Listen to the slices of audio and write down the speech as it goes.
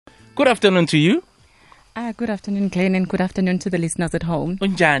Good afternoon to you. Good afternoon, Glenn, and good afternoon to the listeners at home.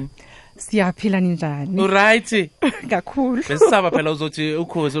 Unjani? Siyaphila ninjani? Uright. Kakhulu. Besaba phela uzothi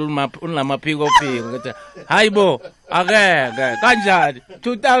ukhozi unamaphiko phiko ukuthi hayibo akeke kanjani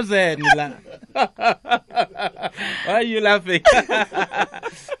 2000 la. Why are you laughing?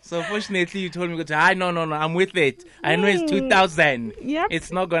 So fortunately you told me ukuthi no I'm with it. I know it's 2000. Yep.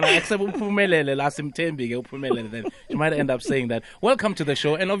 It's not going to accept uphumelele la simthembi ke uphumelele then. You might end up saying that. Welcome to the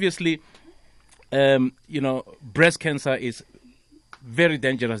show, and obviously breast cancer is very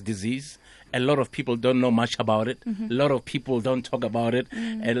dangerous disease. A lot of people don't know much about it. A lot of people don't talk about it.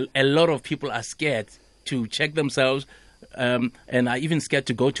 A lot of people are scared to check themselves, and are even scared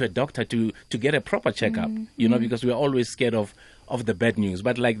to go to a doctor to get a proper checkup, because we are always scared of the bad news.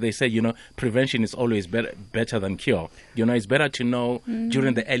 But like they say, prevention is always better than cure. It's better to know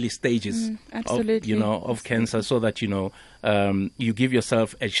during the early stages of cancer, so that, you give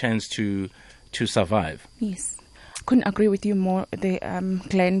yourself a chance to survive. Yes. Couldn't agree with you more,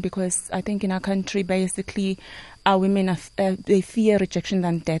 Glenn, because I think in our country, basically, our women they fear rejection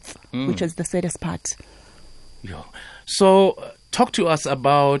than death, which is the saddest part. Yeah. So, talk to us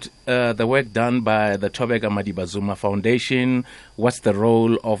about the work done by the Tobeka Madiba Zuma Foundation. What's the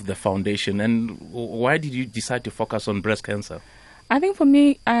role of the foundation, and why did you decide to focus on breast cancer? I think for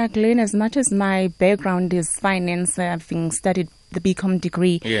me, Glenn, as much as my background is finance, having studied the BCom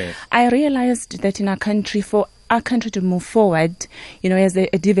degree, yes, I realized that in our country, for our country to move forward, as a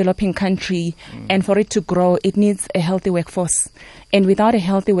developing country, and for it to grow, it needs a healthy workforce. And without a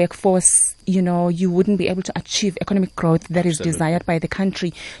healthy workforce, you wouldn't be able to achieve economic growth that is desired by the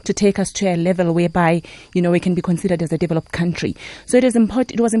country to take us to a level whereby, we can be considered as a developed country. So it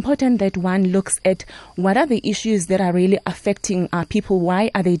was important that one looks at what are the issues that are really affecting our people,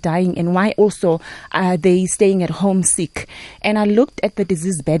 why are they dying, and why also are they staying at home sick. And I looked at the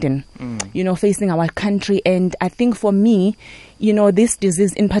disease burden, facing our country. And I think for me, this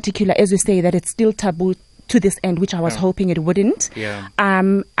disease in particular, as we say, that it's still taboo to this end, which I was hoping it wouldn't. Yeah.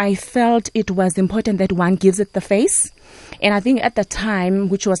 I felt it was important that one gives it the face. And I think at the time,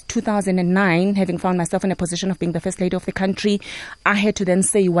 which was 2009, having found myself in a position of being the first lady of the country, I had to then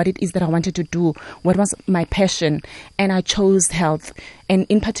say what it is that I wanted to do, what was my passion, and I chose health. And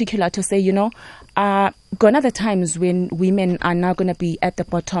in particular to say, gone are the times when women are now going to be at the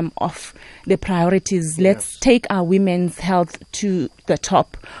bottom of the priorities. Let's take our women's health to the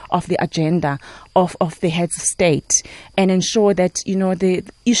top of the agenda of the heads of state, and ensure that, the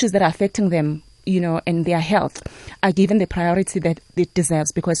issues that are affecting them, and their health are given the priority that it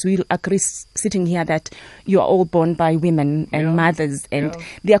deserves, because we'll agree sitting here that you are all born by women and mothers, and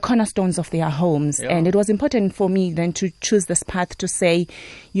they are cornerstones of their homes. And it was important for me then to choose this path to say,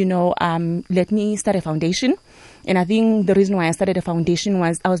 let me start a foundation. And I think the reason why I started a foundation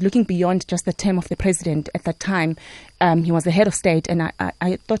was I was looking beyond just the term of the president at that time. He was the head of state, and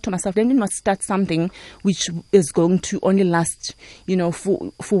I thought to myself, then we must start something which is going to only last,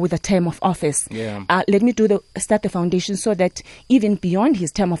 for the term of office. Yeah. Let me start the foundation so that even beyond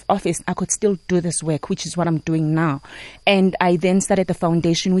his term of office, I could still do this work, which is what I'm doing now. And I then started the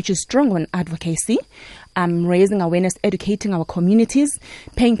foundation, which is strong on advocacy, raising awareness, educating our communities,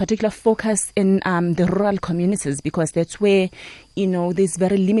 paying particular focus in the rural communities, because that's where, there's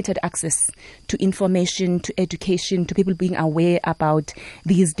very limited access to information, to education, to people being aware about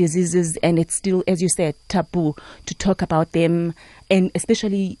these diseases. And it's still, as you said, taboo to talk about them. And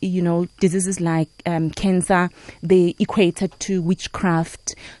especially, diseases like cancer, they equated to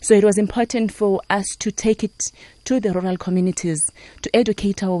witchcraft. So it was important for us to take it to the rural communities to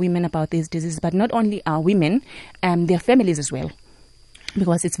educate our women about these diseases, but not only our women, their families as well.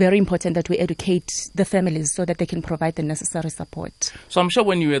 Because it's very important that we educate the families so that they can provide the necessary support. So I'm sure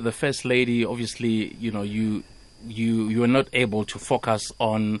when you were the first lady, obviously, you were not able to focus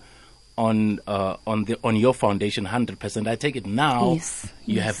on your foundation 100%. I take it now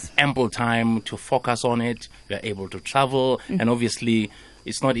you have ample time to focus on it. You're able to travel, and obviously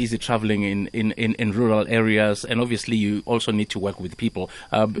it's not easy traveling in rural areas, and obviously you also need to work with people.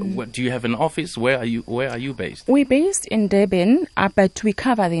 Do you have an office? Where are you based? We're based in Durban, but we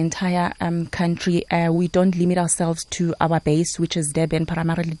cover the entire country. We don't limit ourselves to our base, which is Durban,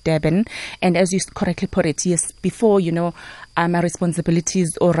 primarily Durban. And as you correctly put it, yes, before, my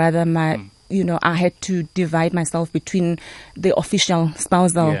responsibilities, or rather my I had to divide myself between the official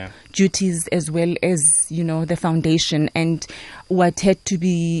spousal duties as well as, the foundation. And what had to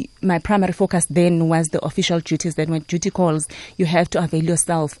be my primary focus then was the official duties. That when duty calls, you have to avail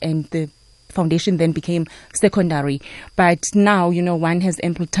yourself, and the foundation then became secondary. But now, one has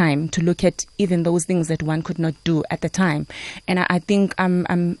ample time to look at even those things that one could not do at the time. And I think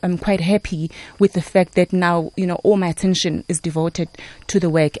I'm quite happy with the fact that now, all my attention is devoted to the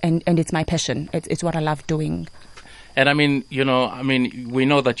work, and it's my passion. It's what I love doing. And we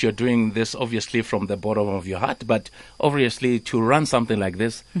know that you're doing this obviously from the bottom of your heart, but obviously to run something like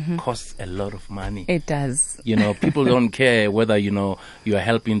this costs a lot of money. It does. People don't care whether, you're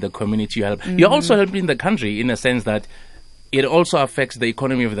helping the community. You're also helping the country in a sense that it also affects the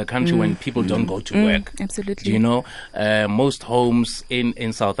economy of the country when people don't go to work. Absolutely. Most homes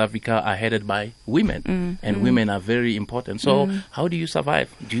in South Africa are headed by women, and women are very important. So how do you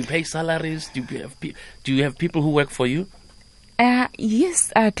survive? Do you pay salaries? Do you have people who work for you?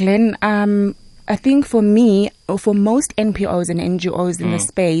 Yes, Glenn. I think for me, or for most NPOs and NGOs in the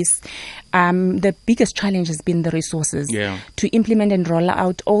space, the biggest challenge has been the resources to implement and roll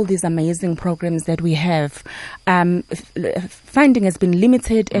out all these amazing programs that we have. Funding has been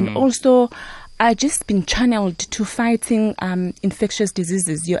limited, and also just been channeled to fighting infectious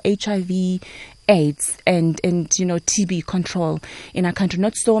diseases, your HIV, AIDS, and TB control in our country.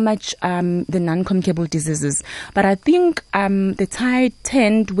 Not so much the non-communicable diseases. But I think the tide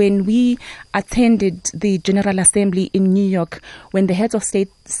turned when we attended the General Assembly in New York, when the heads of state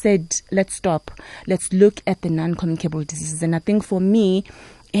said, let's stop, let's look at the non-communicable diseases. And I think for me,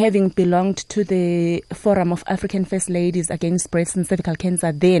 having belonged to the Forum of African First Ladies Against Breast and Cervical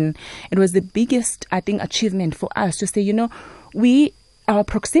Cancer then, it was the biggest, I think, achievement for us to say, our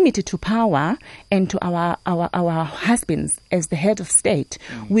proximity to power and to our husbands as the head of state,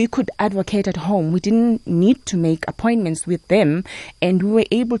 we could advocate at home. We didn't need to make appointments with them, and we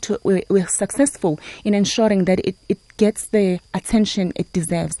were successful in ensuring that it gets the attention it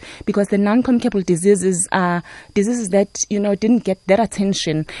deserves, because the non-communicable diseases are diseases that didn't get that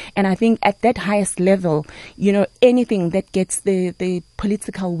attention. And I think at that highest level, anything that gets the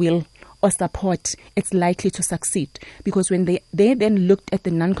political will or support, it's likely to succeed. Because when they then looked at the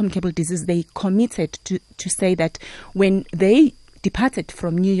non-communicable disease, they committed to say that when they departed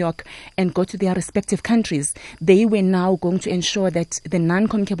from New York and go to their respective countries, they were now going to ensure that the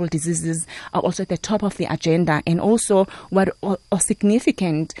non-communicable diseases are also at the top of the agenda. And also what of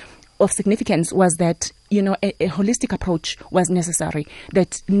significance was that, a holistic approach was necessary,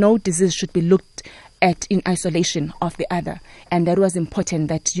 that no disease should be looked at in isolation of the other. And that was important,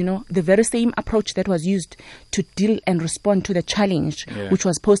 that, the very same approach that was used to deal and respond to the challenge, which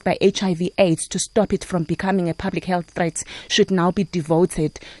was posed by HIV/AIDS, to stop it from becoming a public health threat, should now be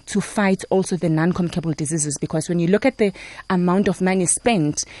devoted to fight also the non-communicable diseases. Because when you look at the amount of money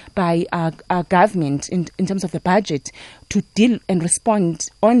spent by our government in terms of the budget to deal and respond,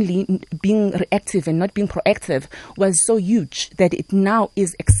 only being reactive and not being proactive, was so huge that it now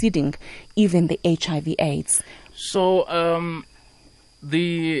is exceeding even the HIV/AIDS. So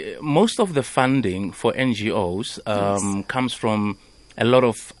the most of the funding for NGOs comes from a lot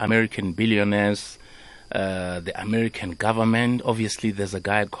of American billionaires, the American government. Obviously, there's a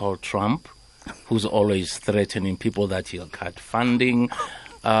guy called Trump who's always threatening people that he'll cut funding.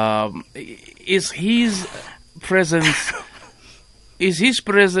 Is his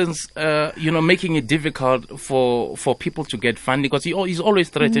presence making it difficult for people to get funding? Because he's always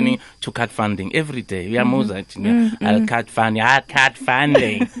threatening to cut funding every day. I'll cut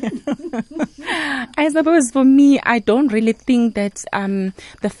funding. I suppose for me, I don't really think that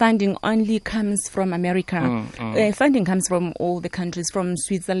the funding only comes from America. Funding comes from all the countries, from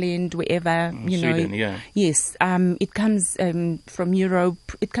Switzerland, wherever, Sweden, Yes, it comes from Europe.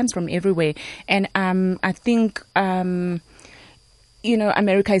 It comes from everywhere. And I think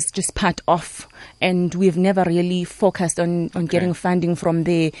America is just part of, and we've never really focused on getting funding from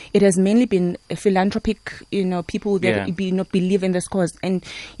there. It has mainly been philanthropic, people that believe in this cause. And,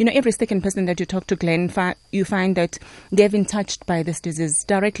 every second person that you talk to, Glenn, you find that they've been touched by this disease,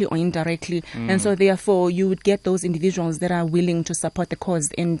 directly or indirectly. And so, therefore, you would get those individuals that are willing to support the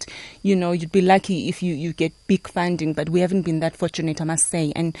cause. And, you'd be lucky if you get big funding, but we haven't been that fortunate, I must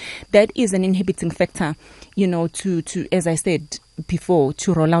say. And that is an inhibiting factor, to as I said before,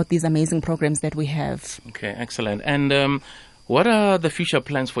 to roll out these amazing programs that we have. Okay, excellent. And what are the future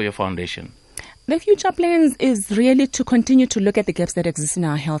plans for your foundation? The future plans is really to continue to look at the gaps that exist in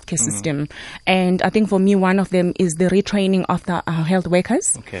our healthcare system. And I think for me, one of them is the retraining of our health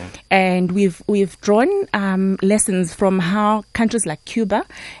workers. Okay. And we've drawn lessons from how countries like Cuba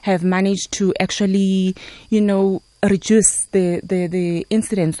have managed to actually, reduce the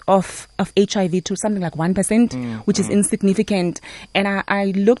incidence of HIV to something like 1%, which is insignificant. And I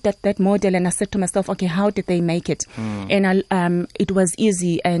looked at that model and I said to myself, okay, how did they make it? And it was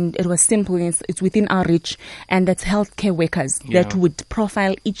easy and it was simple. It's within our reach, and that's healthcare workers that would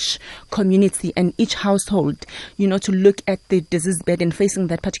profile each community and each household, to look at the disease burden facing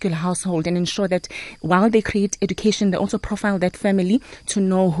that particular household and ensure that while they create education, they also profile that family to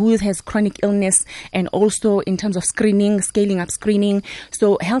know who has chronic illness, and also in terms of screening, scaling up screening.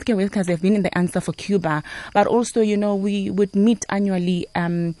 So healthcare workers have been in the answer for Cuba, but also, we would meet annually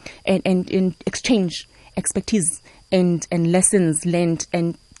and exchange expertise and lessons learned,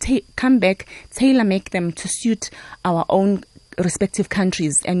 and come back, tailor make them to suit our own respective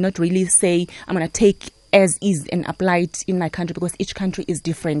countries, and not really say, I'm going to take as is and apply it in my country, because each country is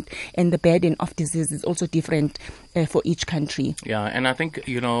different and the burden of disease is also different for each country. Yeah, and I think,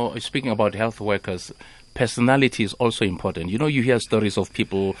 speaking about health workers, personality is also important. You hear stories of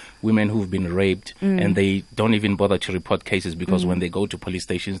women who've been raped, and they don't even bother to report cases because when they go to police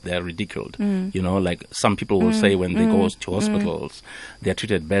stations, they're ridiculed. Like some people will say when they go to hospitals, they're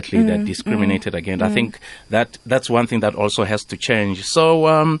treated badly, they're discriminated against. I think that's one thing that also has to change.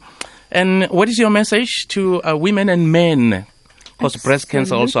 So, and what is your message to women and men? Because breast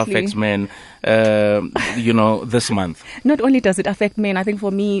cancer also affects men, this month. Not only does it affect men, I think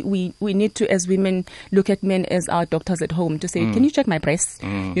for me, we need to, as women, look at men as our doctors at home to say, can you check my breast?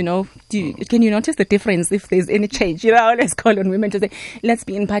 Can you notice the difference if there's any change? I always call on women to say, let's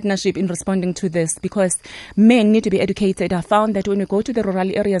be in partnership in responding to this, because men need to be educated. I found that when we go to the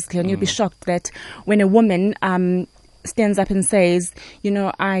rural areas, you'll be shocked that when a woman stands up and says,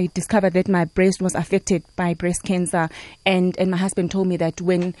 I discovered that my breast was affected by breast cancer, and my husband told me that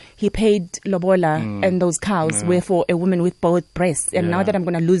when he paid lobola and those cows were for a woman with both breasts, and now that I'm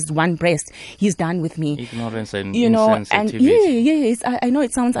going to lose one breast, he's done with me. Ignorance and insensitivity. And I know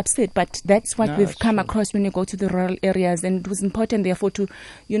it sounds upset, but that's what we've come across when you go to the rural areas, and it was important therefore to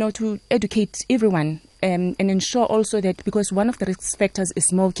educate everyone. And ensure also that, because one of the risk factors is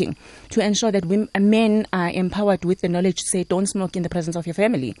smoking, to ensure that men are empowered with the knowledge to say, don't smoke in the presence of your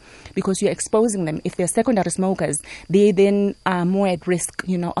family, because you're exposing them. If they're secondary smokers, they then are more at risk,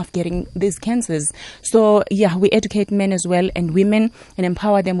 of getting these cancers. So, we educate men as well and women, and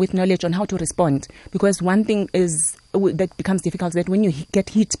empower them with knowledge on how to respond. Because one thing is that becomes difficult, that when you get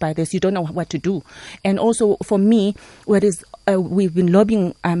hit by this, you don't know what to do. And also for me, what is we've been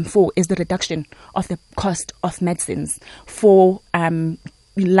lobbying for is the reduction of the cost of medicines for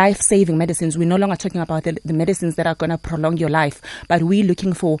life-saving medicines. We're no longer talking about the medicines that are going to prolong your life, but we're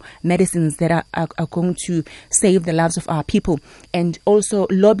looking for medicines that are going to save the lives of our people, and also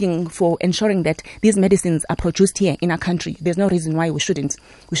lobbying for ensuring that these medicines are produced here in our country. There's no reason why we shouldn't.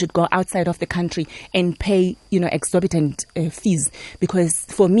 We should go outside of the country and pay, exorbitant fees, because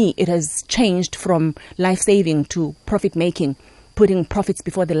for me, it has changed from life-saving to profit-making, putting profits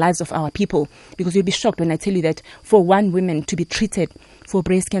before the lives of our people. Because you'll be shocked when I tell you that for one woman to be treated for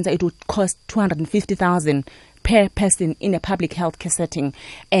breast cancer, it would cost 250,000 per person in a public healthcare setting.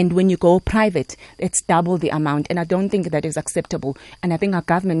 And when you go private, it's double the amount. And I don't think that is acceptable. And I think our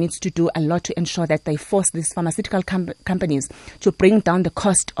government needs to do a lot to ensure that they force these pharmaceutical companies to bring down the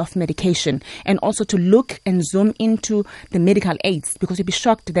cost of medication, and also to look and zoom into the medical aids, because you'll be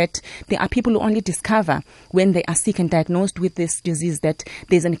shocked that there are people who only discover when they are sick and diagnosed with this disease that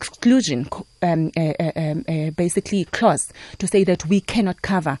there's an exclusion basically clause to say that we cannot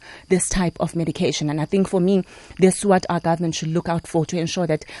cover this type of medication. And I think for me, that's what our government should look out for, to ensure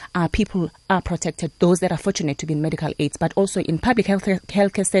that our people are protected, those that are fortunate to be in medical aids, but also in public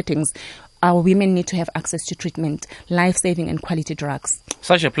healthcare settings. Our women need to have access to treatment, life-saving and quality drugs.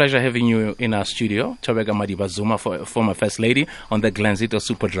 Such a pleasure having you in our studio, Tobeka Madiba Zuma, former First Lady on the Glanzito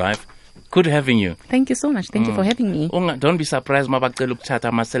Super Drive. Good having you. Thank you so much. Thank you for having me. Don't be surprised mabacela ukuthatha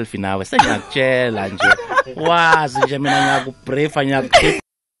ama-selfie nawe. Sengiyakutshela nje. Wazi nje mina ngiyakubrief